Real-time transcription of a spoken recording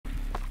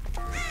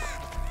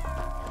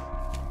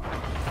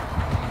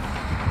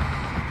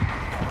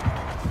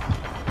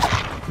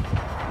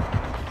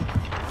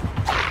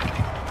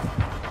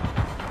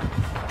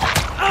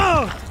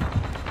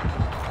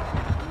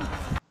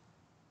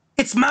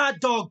It's my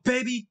dog,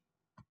 baby.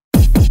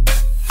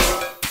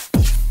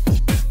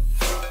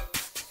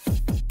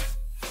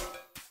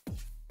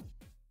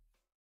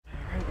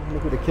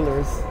 Look who the killer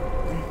is.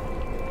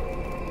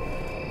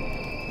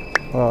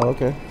 Oh,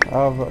 okay.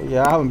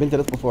 Yeah, I haven't been to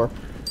this before.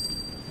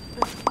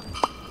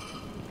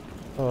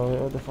 Oh,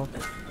 yeah, what the fuck?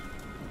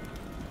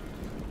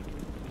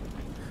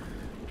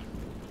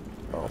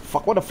 Oh,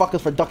 fuck. What the fuck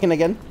is for ducking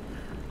again?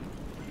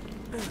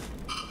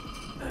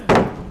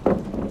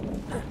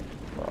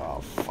 Oh,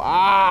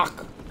 fuck.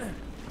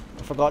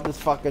 I forgot this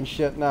fucking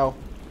shit now.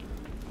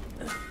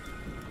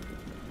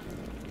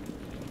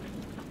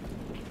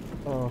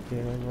 Oh,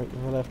 okay,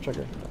 right, left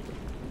trigger.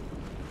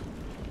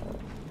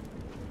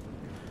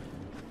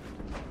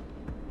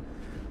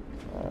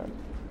 Alright.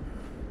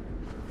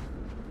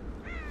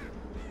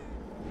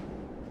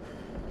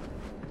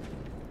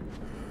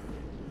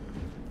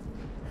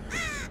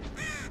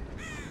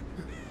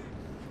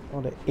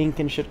 All the ink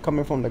and shit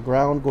coming from the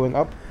ground going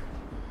up.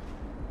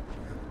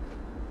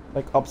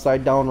 Like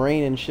upside down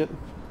rain and shit.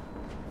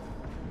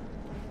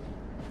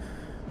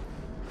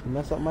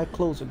 Mess up my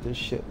clothes with this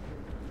shit.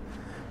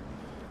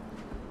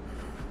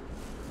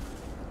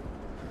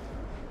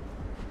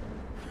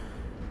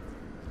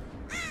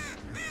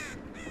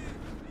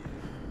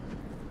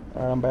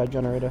 Alright, I'm by a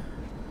generator.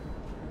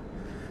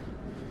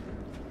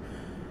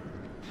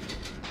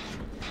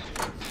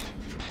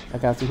 I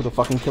can't see who the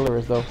fucking killer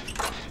is though.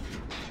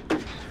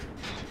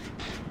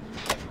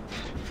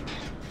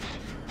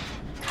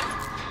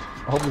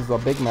 I hope this is a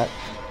Big Mac.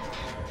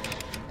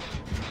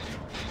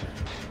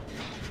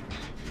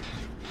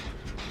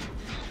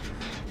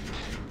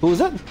 Who is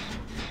it?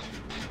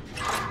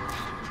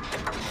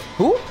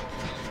 Who?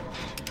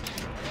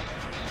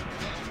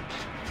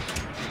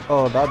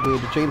 Oh, that dude,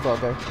 the chainsaw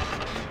guy.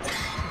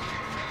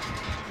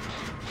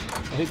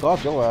 He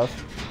got your ass.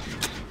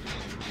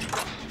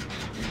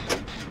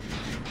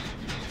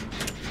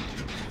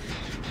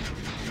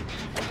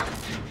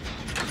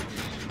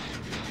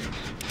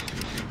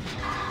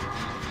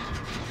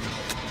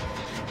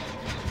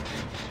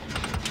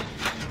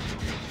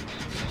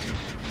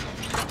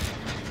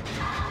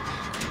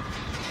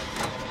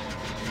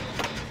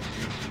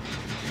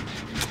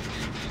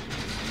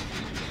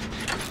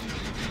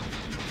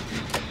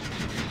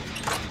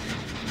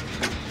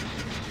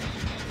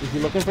 Is he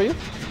looking for you?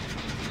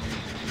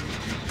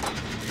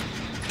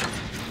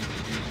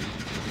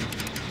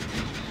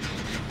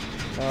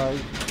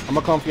 I'm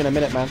gonna come for you in a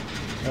minute, man.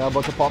 I'm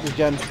about to pop this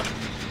gen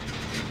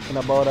in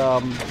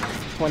about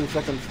 20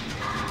 seconds.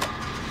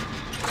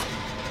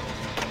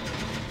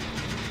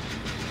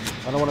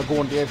 I don't want to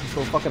go in there if he's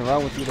still fucking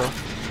around with you though.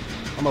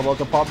 I'm about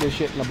to pop this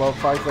shit in about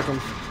 5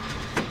 seconds.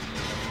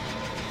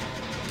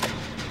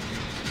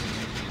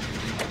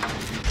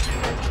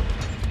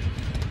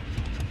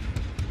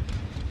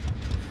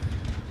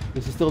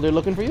 Is he still there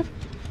looking for you?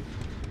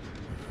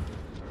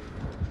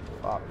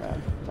 Fuck,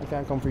 man. I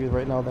can't come for you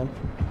right now then.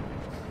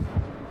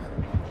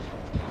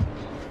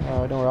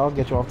 Alright, don't worry, I'll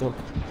get you off the hook.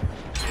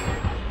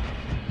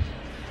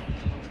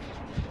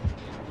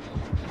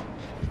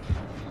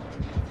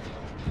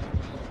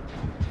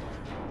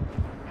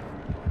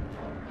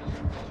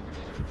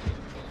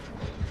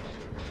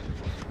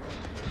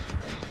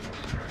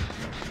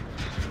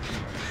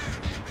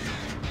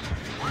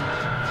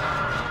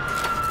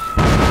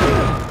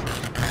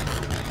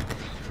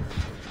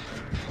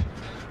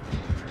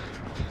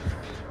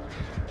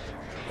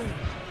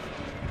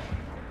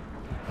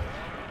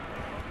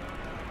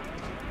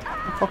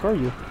 What the fuck are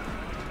you?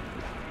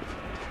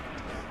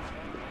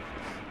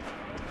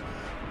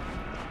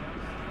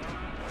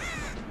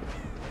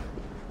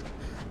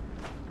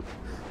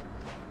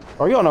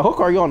 Are you on a hook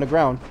or are you on the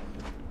ground?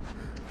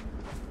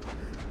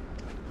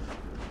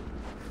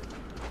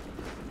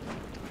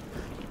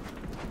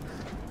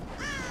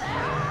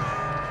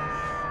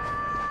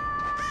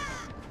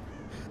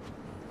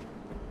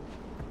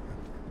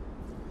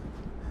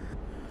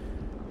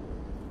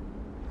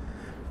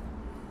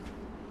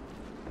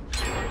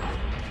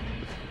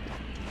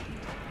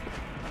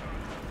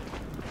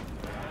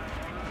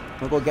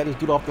 I'm gonna go get this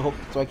dude off the hook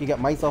so I can get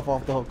myself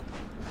off the hook.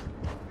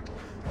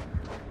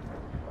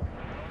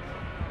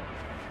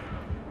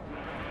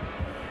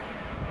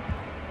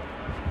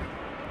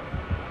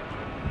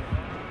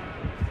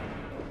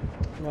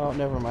 No,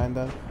 never mind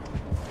then.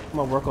 I'm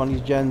gonna work on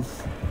these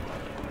gens.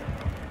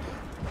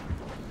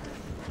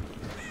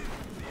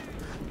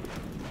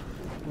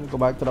 I'm gonna go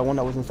back to that one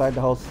that was inside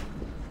the house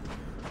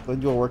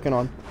that you were working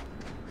on.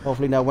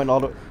 Hopefully that went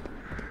all the...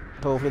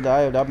 Hopefully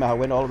that man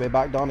went all the way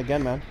back down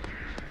again, man.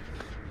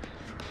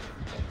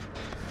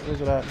 Where's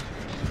it at?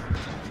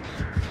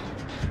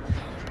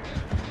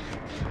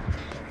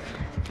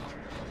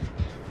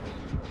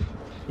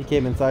 He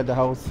came inside the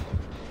house.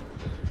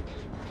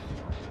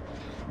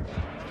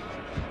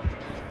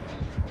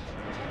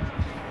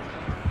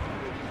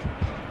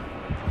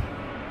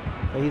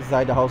 He's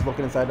inside the house,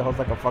 looking inside the house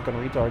like a fucking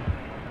retard.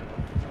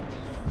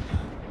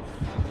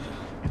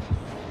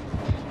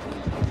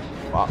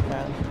 Fuck,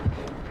 man.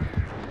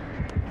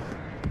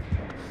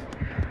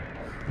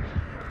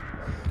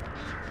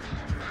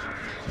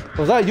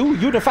 Was that you?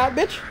 You the fat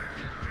bitch?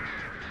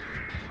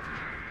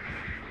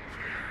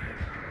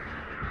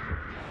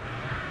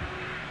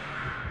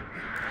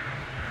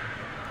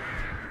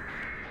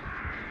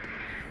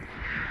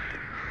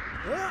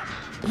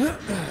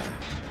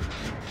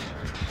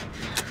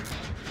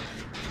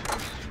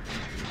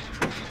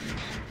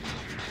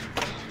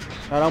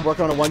 And I'm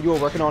working on the one you were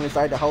working on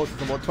inside the house.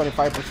 It's about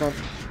 25%.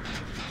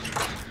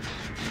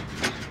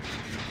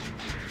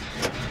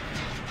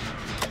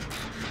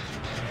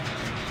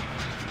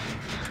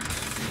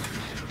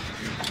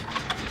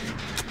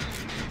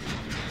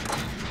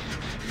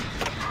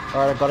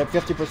 Alright, I got it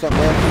 50%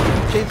 where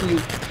I'm chasing you.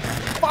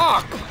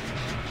 Fuck!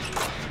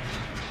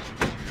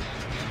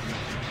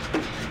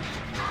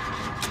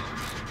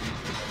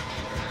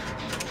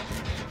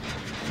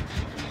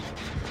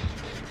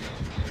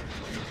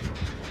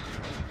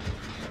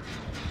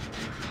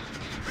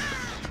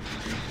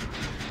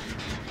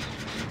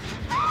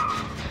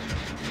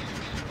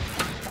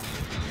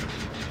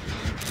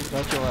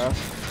 That's your ass.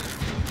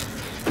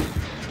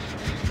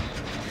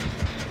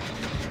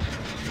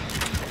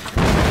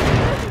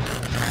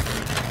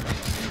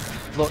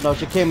 Look, no,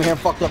 she came in here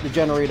and fucked up the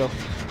generator.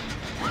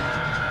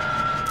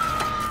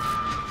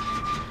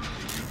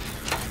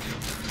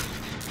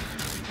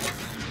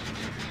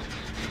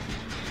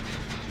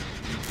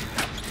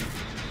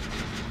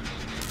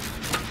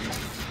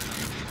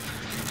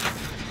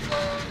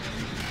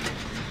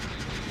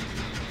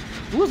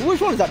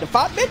 Which one is that? The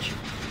fat bitch?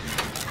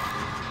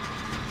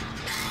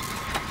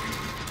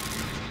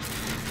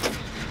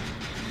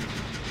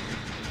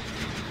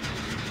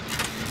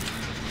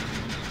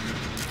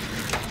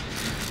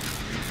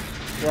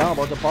 Yeah, I'm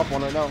about to pop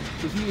one right now.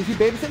 Is he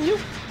babysitting you?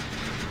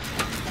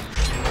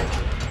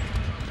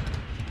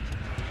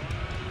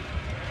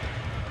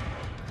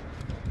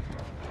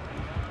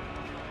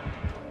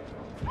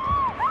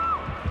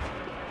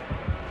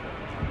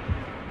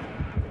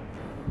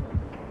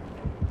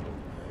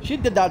 She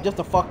did that just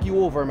to fuck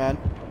you over, man.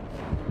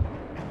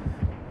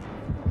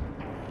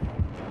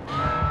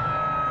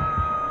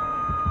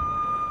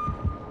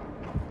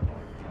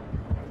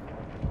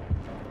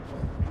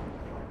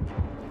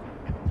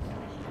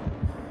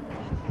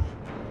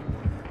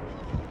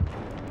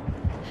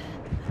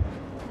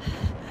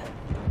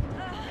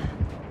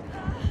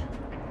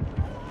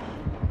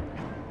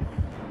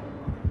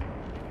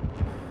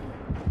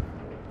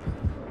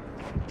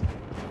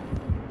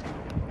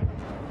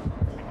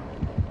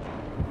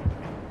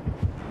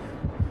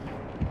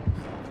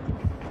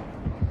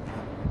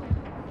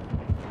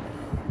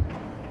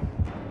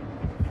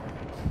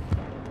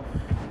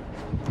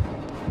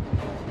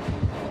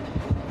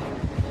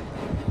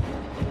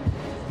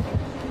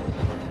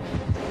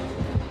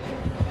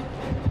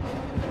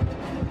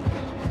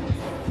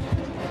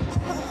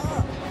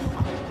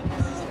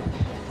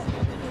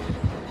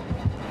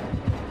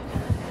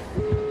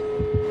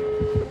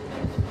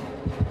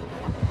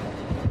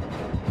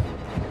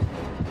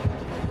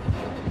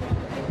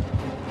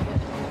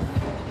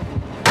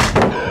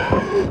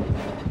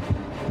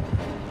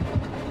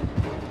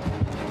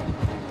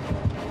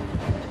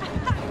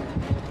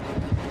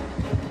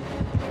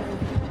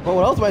 Well,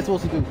 what else am I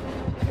supposed to do?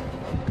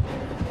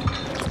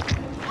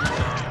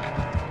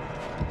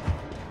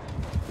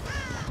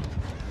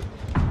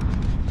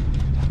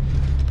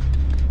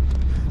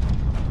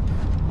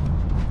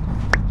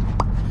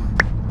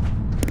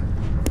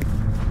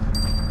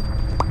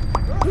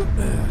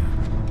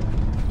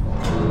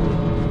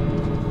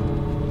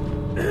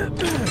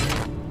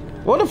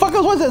 What the fuck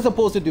else was I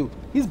supposed to do?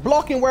 He's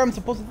blocking where I'm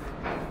supposed to.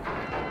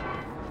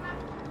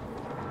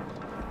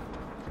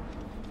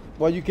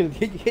 Well, you can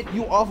hit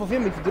you off of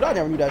him if you do that. I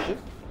never knew that shit.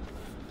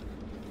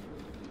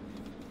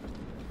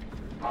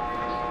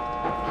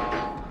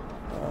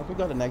 We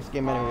got the next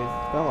game anyways.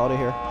 I'm out of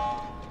here.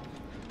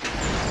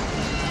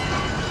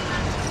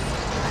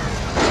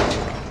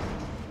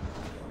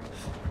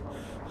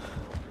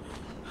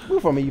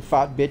 Move from me, you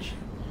fat bitch.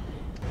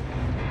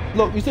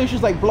 Look, you see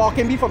she's like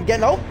blocking me from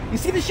getting out? You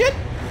see the shit?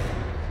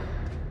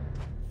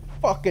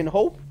 Fucking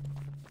hope.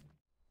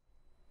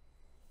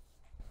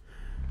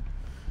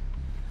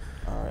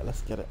 Alright,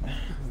 let's get it.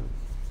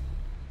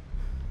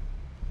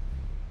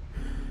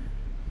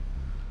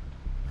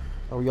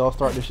 Oh, we all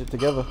start this shit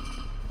together.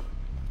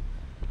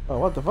 Oh,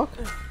 what the fuck?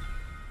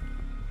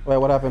 Wait,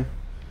 what happened?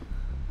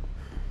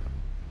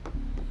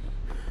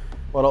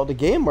 What, out the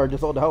game or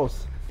just out the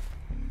house?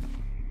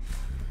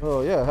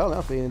 Oh yeah, hell,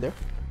 I'll stay in there.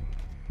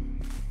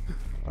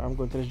 I'm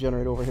going to this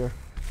generator over here.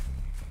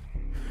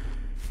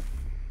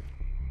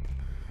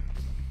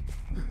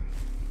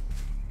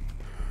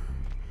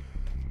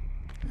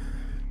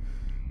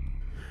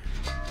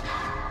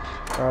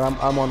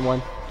 Alright, I'm on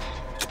one.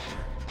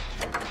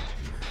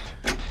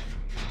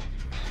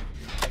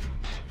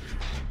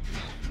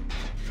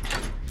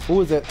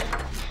 Who is it?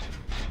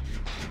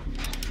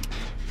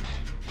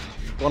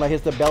 When I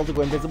hit the bell to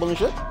go invisible and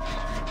shit?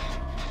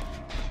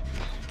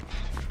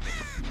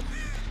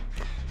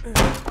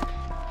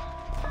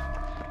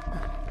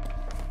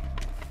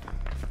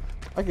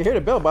 I can hear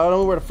the bell, but I don't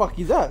know where the fuck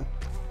he's at.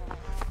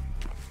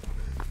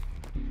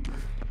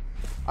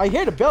 I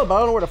hear the bell, but I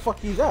don't know where the fuck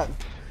he's at.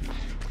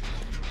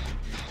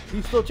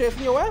 He's still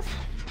chasing your ass?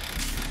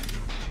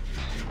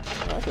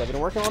 Actually, I've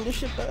been working on this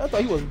shit. I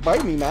thought he was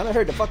biting me, man. I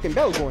heard the fucking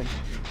bell going.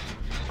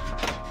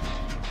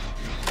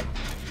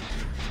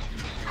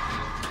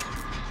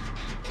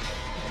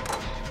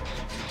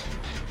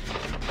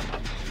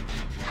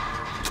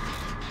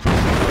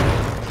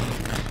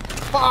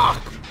 Fuck!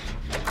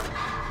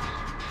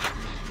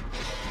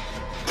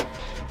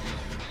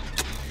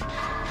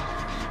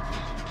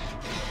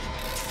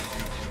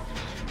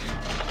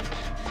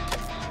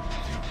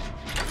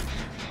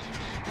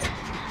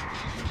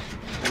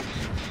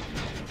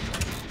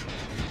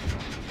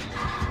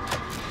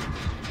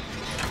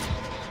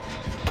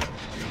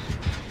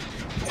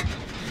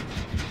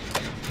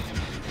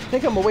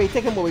 Take him away,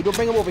 take him away. Don't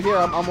bring him over here.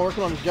 I'm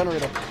working on his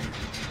generator.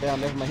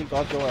 Damn, never mind. He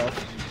got your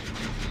ass.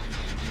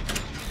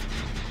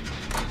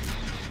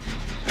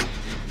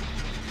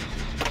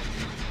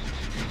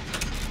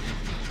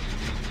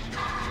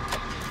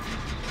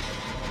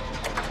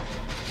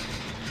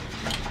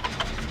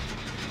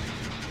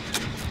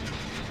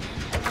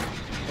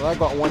 Well, I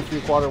got 1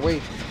 3/4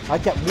 weight. I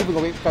kept moving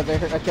away because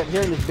I kept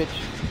hearing this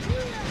bitch.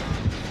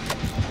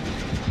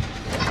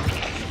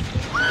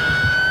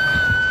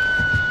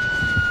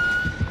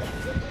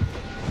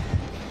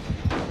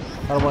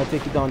 I don't want to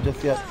take you down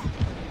just yet.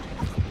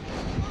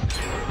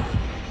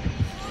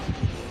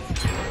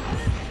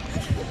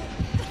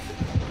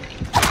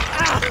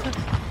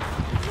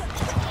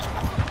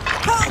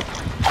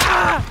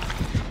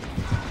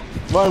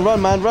 Run,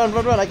 run, man, run,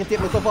 run, run. I can take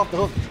myself off the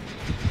hook.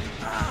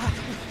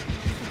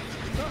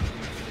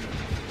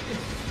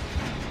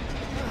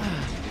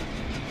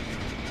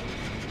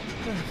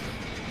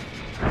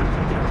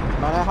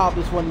 Man, I have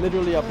this one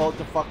literally about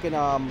to fucking,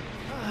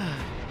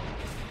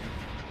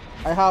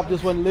 I have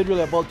this one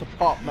literally about to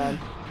pop, man.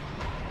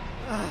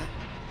 Right,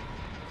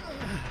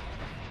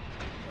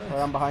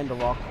 I'm behind the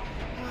rock.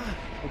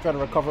 I'm trying to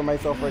recover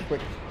myself right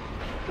quick.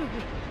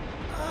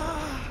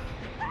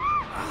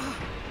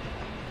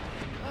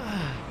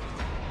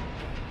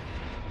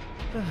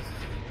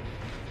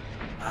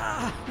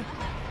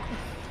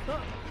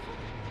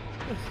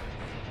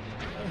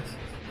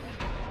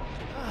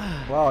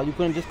 Wow, you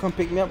couldn't just come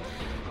pick me up?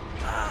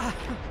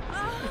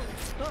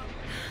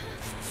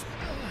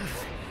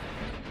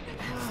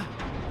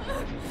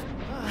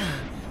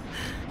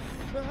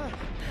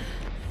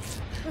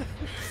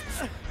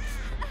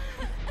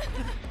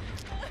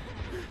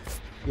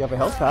 You have a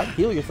health pack?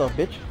 Heal yourself,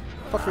 bitch.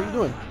 What the fuck are you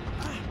doing?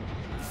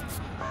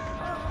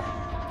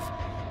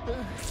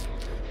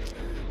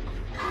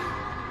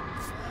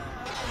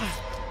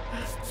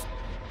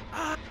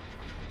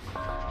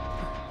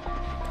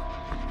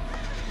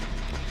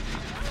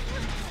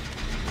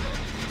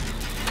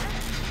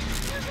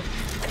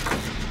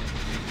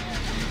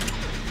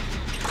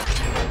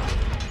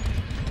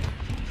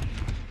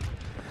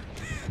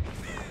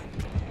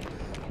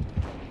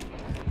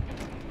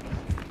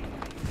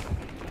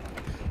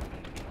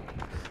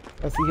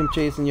 I see him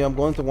chasing you. I'm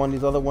going to one of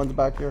these other ones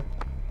back here.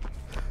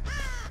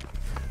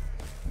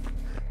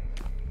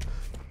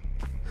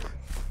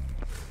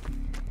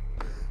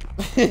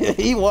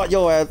 He want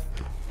your ass.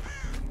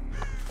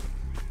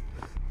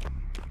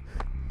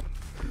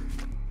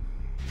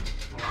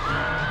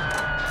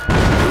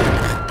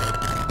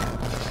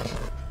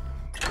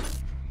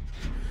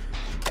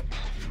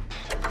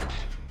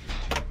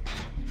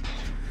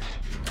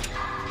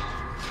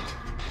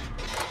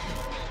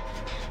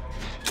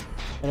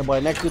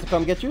 Anybody next to you to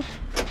come get you?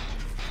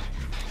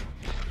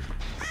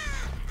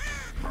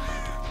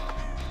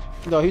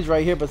 No, he's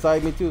right here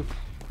beside me too.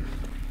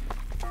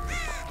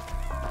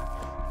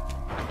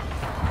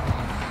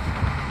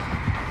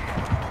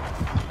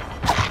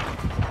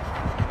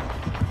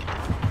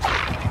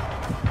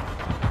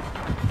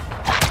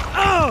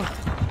 Oh!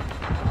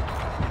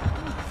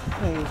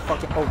 Hey,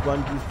 fucking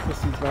outrun these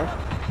pussies, man.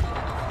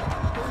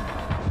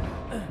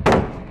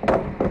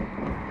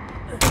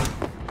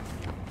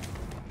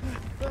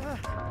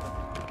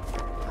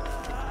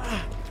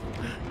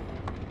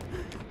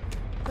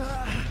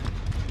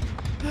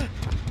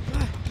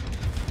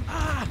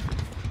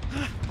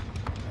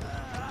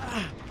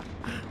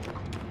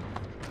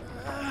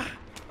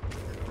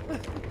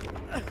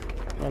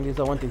 At least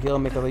I want to heal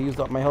me because I used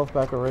up my health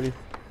back already.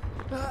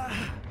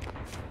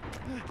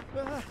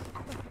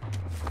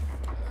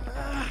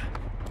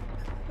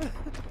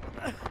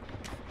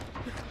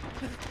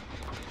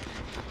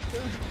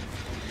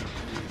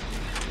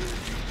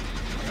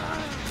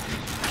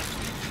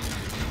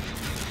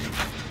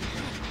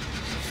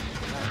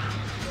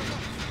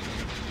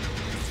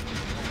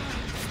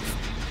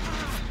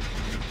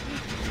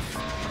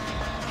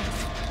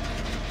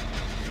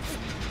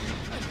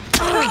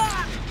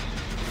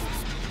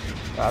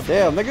 God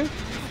damn, nigga.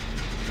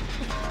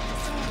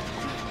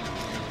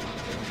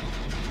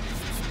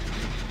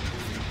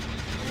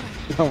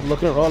 I'm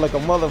looking around like a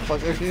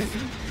motherfucker.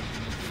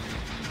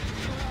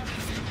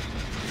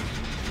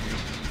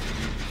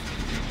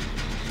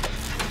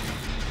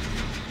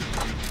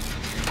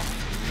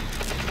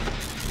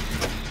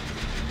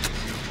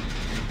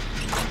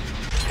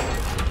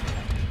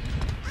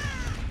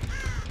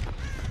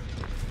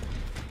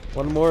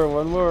 One more,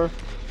 one more.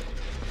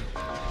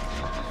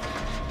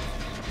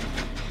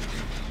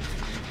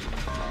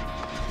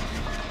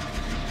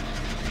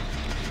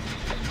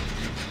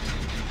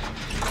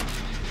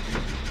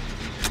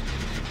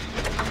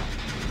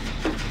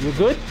 You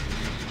good?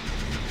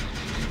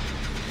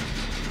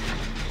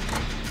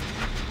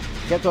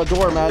 Get to a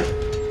door, man.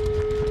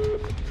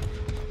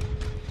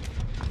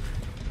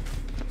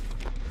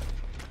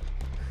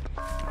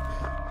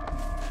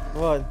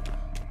 What?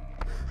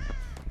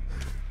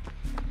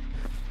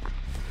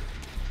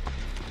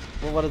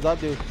 Well, what does that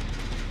do?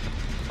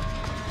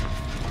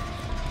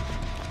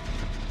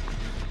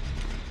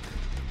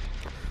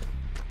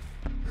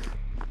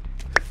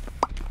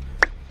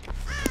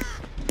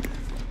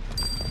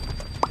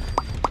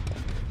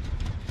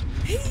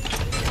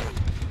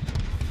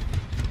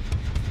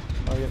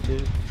 Oh, you have to.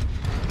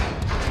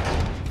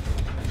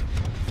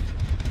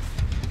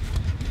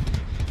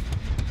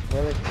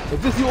 Really?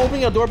 Is this you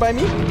opening a door by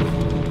me?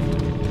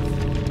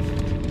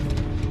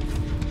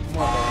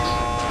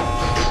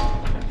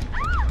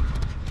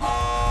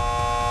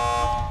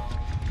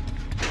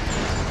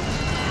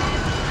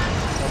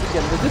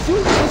 Is this you?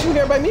 Is this you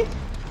here by me?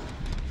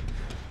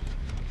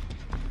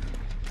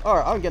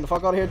 Alright, I'm getting the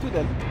fuck out of here too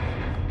then.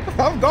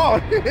 I'm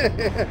gone.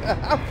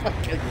 I'm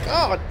fucking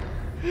gone.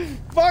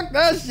 Fuck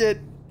that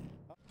shit.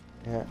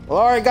 Yeah. Well,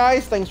 alright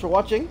guys, thanks for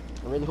watching.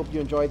 I really hope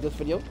you enjoyed this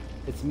video.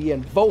 It's me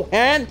and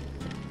Vohan.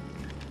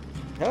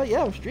 Hell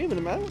yeah, I'm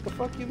streaming, man. What the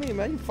fuck you mean,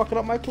 man? You fucking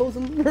up my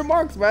closing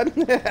remarks, man.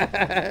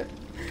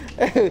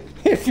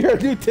 If you're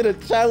new to the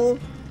channel,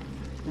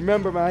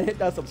 remember, man, hit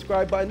that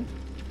subscribe button.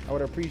 I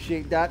would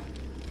appreciate that.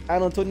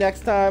 And until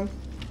next time,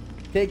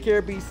 take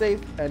care, be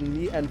safe, and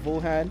me and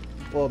Vohan,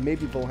 or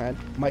maybe Vohan,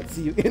 might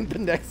see you in the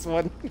next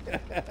one.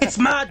 It's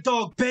Mad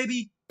Dog,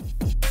 baby!